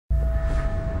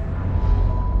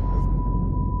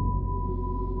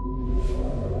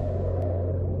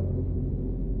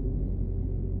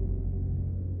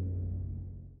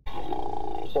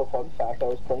So fun fact, I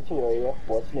was playing Terraria,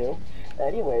 what's new?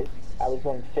 Anyways, I was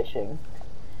going fishing,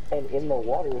 and in the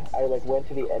water, I like went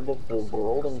to the end of the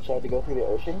world and tried to go through the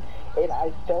ocean, and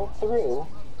I fell through,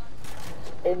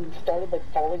 and started like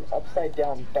falling upside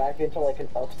down back into like an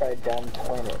upside down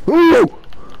planet. Ooh!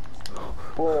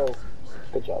 Whoa,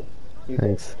 good job. You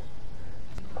Thanks.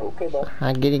 did. Okay, bud.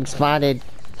 I'm getting spotted.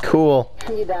 Cool.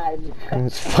 You died.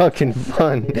 It's fucking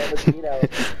fun.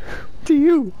 To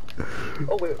you.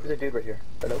 Oh wait, there's a dude right here.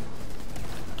 Hello.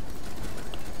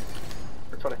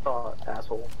 That's what I thought,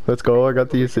 asshole. Let's go, I got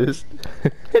the assist.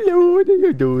 Hello, what are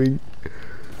you doing?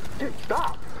 Dude,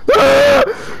 stop! Ah!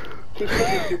 He's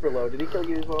shooting super low. Did he kill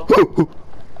you as well?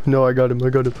 No, I got him,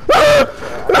 I got him.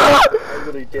 I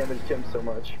literally damaged him so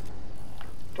much.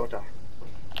 Don't die.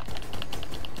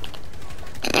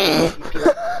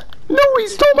 No, he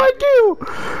stole my kill!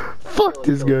 Fuck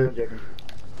this guy.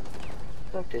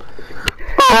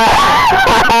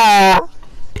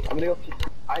 I'm gonna go.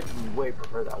 I way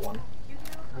prefer that one.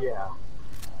 Yeah.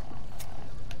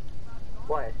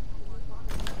 Why?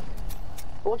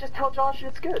 Well, just tell Josh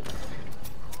it's good.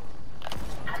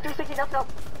 After thinking up.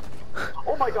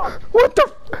 Oh my god. What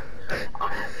the?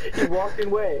 He walked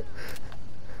in way.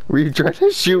 Were you trying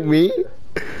to shoot me?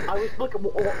 I was looking.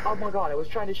 Oh my god! I was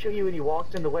trying to shoot you and you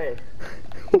walked in the way.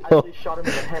 I actually shot him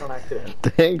in the head on accident.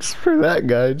 Thanks for that,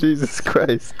 guy. Jesus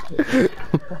Christ.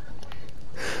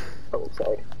 Oh,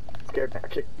 sorry. Scared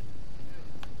magic.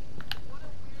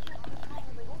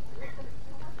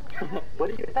 What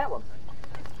did you get that one?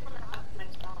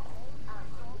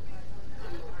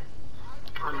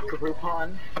 On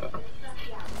Groupon.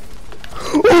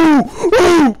 Ooh!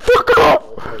 Ooh! Fuck off!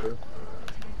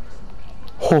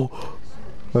 Oh,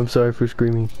 I'm sorry for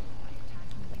screaming.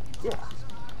 Yeah.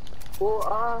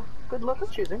 Well, good luck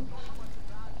with choosing.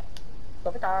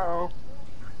 Love it now.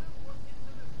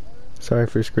 Sorry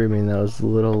for screaming. That was a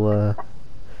little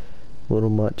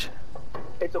much.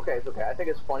 It's okay, it's okay. I think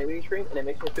it's funny when you scream, and it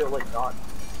makes me feel like not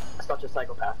such a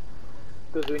psychopath.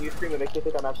 Because when you scream, it makes me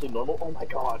think I'm actually normal. Oh my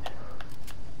god.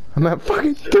 I'm at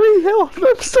fucking 3 health.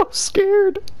 I'm so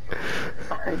scared.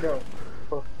 I know.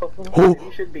 Oh,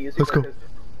 you shouldn't be using let's go.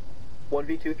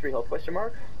 1v2 3 health question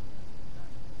mark.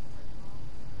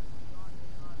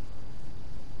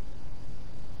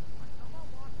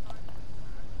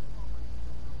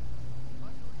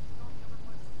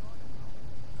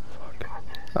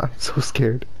 I'm so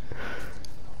scared.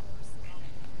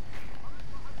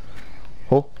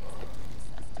 Oh.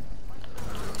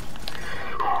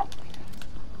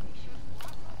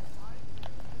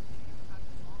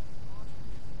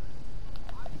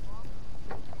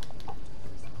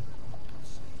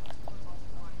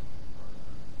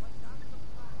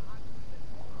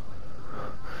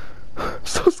 I'm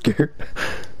so scared.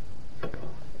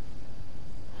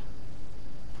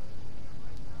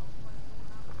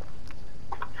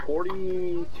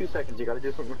 42 seconds, you gotta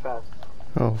do something fast.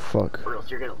 Oh fuck. Or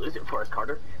else you're gonna lose it for us,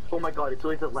 Carter. Oh my god, it's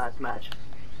only the last match.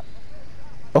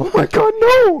 Oh my god,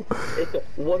 no! It's a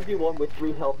 1v1 with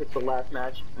 3 health, it's the last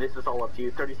match. This is all up to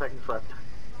you, 30 seconds left.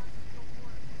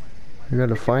 I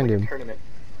gotta find him. Tournament.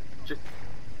 Just...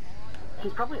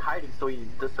 He's probably hiding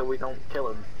just so we don't kill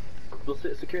him. We'll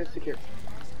secure.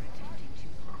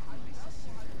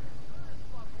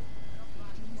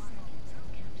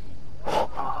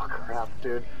 Oh crap,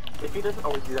 dude. If he doesn't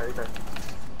always do that either.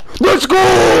 Let's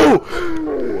go!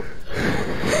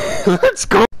 Let's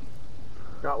go!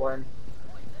 Got one.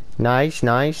 Nice,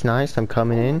 nice, nice. I'm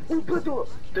coming in.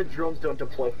 The drones don't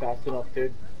deploy fast enough,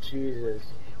 dude. Jesus.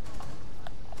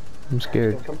 I'm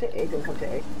scared. Don't come to A, don't come to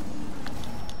A.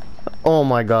 Oh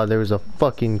my god, there was a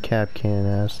fucking cap can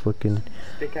ass looking.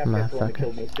 The cap can's the one that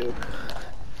killed me too.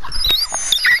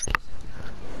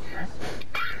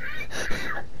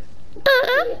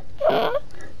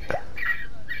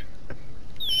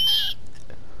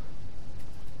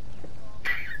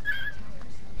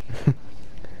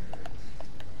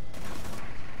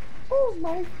 Oh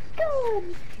my god!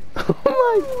 Oh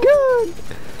my god!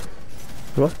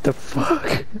 What the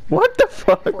fuck? What the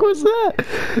fuck was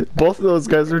that? Both of those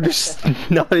guys were just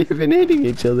not even hitting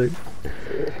each other.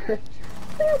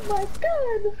 Oh my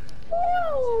god!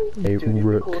 Wow! Hey, dude, it'd be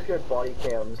Rook. cool if you had body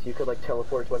cams. You could like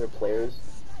teleport to other players.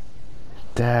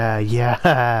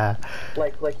 Yeah.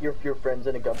 Like your friends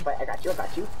in a gunfight. I got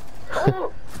you.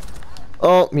 Oh!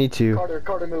 Oh, me too.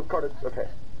 Carter, move, Carter. Okay.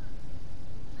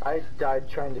 I died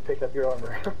trying to pick up your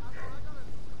armor.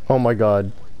 Oh my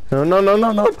god. No.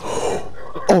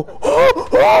 Oh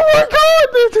my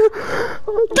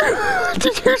god!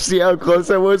 Did you see how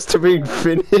close I was to being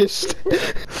finished?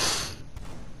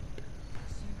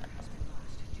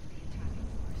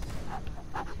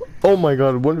 Oh my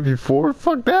god, 1v4?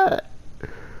 Fuck that.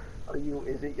 Are you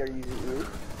using you?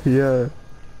 Yeah.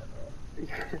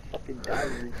 You're fucking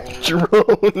dying.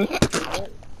 Drone.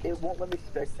 It won't let me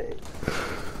spectate.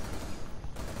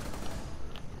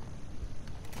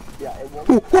 Yeah, it won't.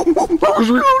 I was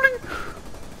reloading.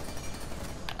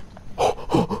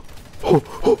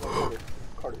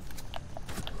 Carter.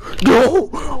 No!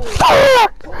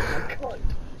 Fuck! Oh my god.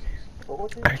 What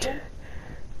was it again?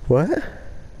 What?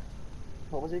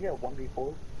 What was it again?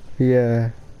 1v4? Yeah.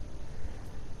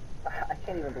 I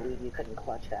can't even believe you couldn't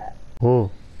clutch that. Oh.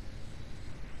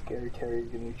 Scary Terry's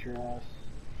gonna eat your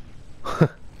ass.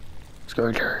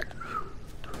 Scary Terry.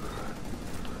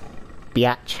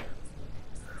 Biatch.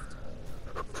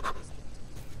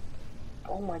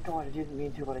 Oh my god, I didn't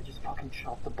mean to, but I just fucking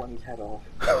chopped the bunny's head off.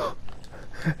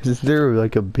 Is there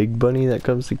like a big bunny that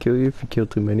comes to kill you if you kill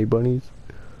too many bunnies?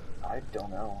 I don't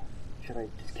know. Should I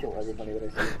just kill every bunny that I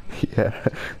see? Yeah.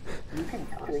 You can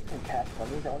catch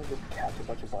bunnies. I want to just catch a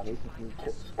bunch of bunnies and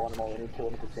spawn them all in and kill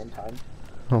them at the same time.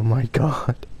 Oh my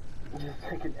god. Just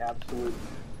like an absolute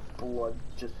blood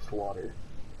just slaughter.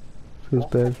 Feels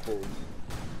bad.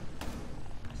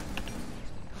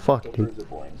 Fuck, dude. Birds are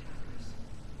boring.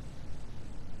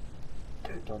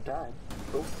 Dude, don't die.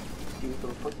 Oh, see these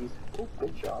little pussies. Oh,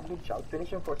 good job, good job. Finish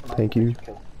him for some. Thank you.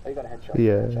 Kill. Oh, you got a headshot.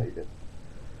 Yeah. Headshot, you're good.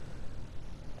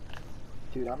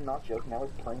 Dude, I'm not joking. I was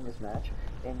playing this match,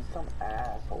 and some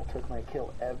asshole took my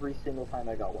kill every single time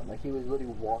I got one. Like, he was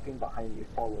literally walking behind me,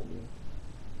 following me.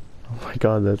 Oh my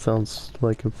god, that sounds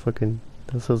like a fucking...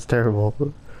 That sounds terrible.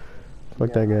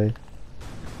 Fuck that guy.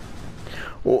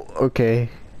 Oh, okay.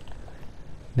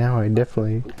 Now I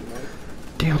definitely...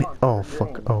 Damn it! Oh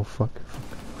fuck! Oh fuck!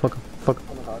 Fuck! Fuck!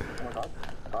 Oh my god! Oh my god!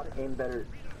 God, aim better.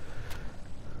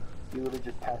 You literally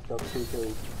just passed up 2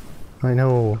 kills. I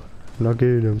know. I'm not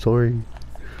good. I'm sorry.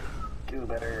 Do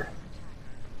better.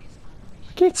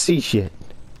 I can't see shit.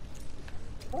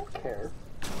 I don't care.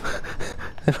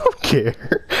 I don't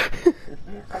care.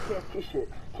 I can't see shit.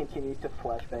 Continue to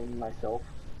flashbang myself.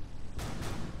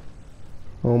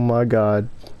 Oh my god.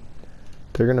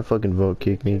 They're gonna fucking vote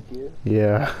kick me. You?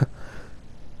 Yeah.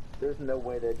 There's no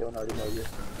way they don't already know you.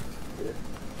 Yeah.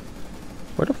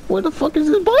 Where the fuck is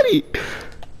his buddy?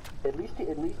 At least he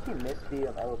missed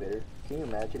the elevator. Can you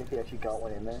imagine if he actually got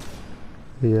one in there?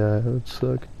 Yeah, that would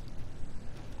suck.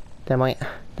 That might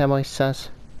sus.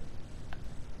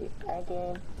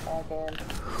 Again.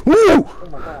 Woo! Oh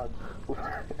my god.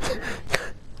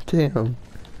 Damn.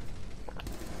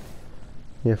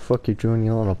 Yeah, fuck you, Jordan,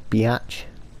 you little biatch.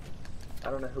 I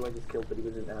don't know who I just killed, but he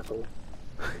was an asshole.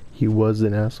 He was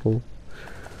an asshole.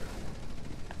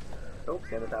 Oh,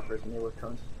 same with that person here with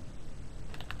tons.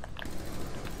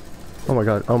 Oh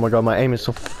my god, my aim is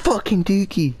so fucking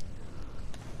dookie.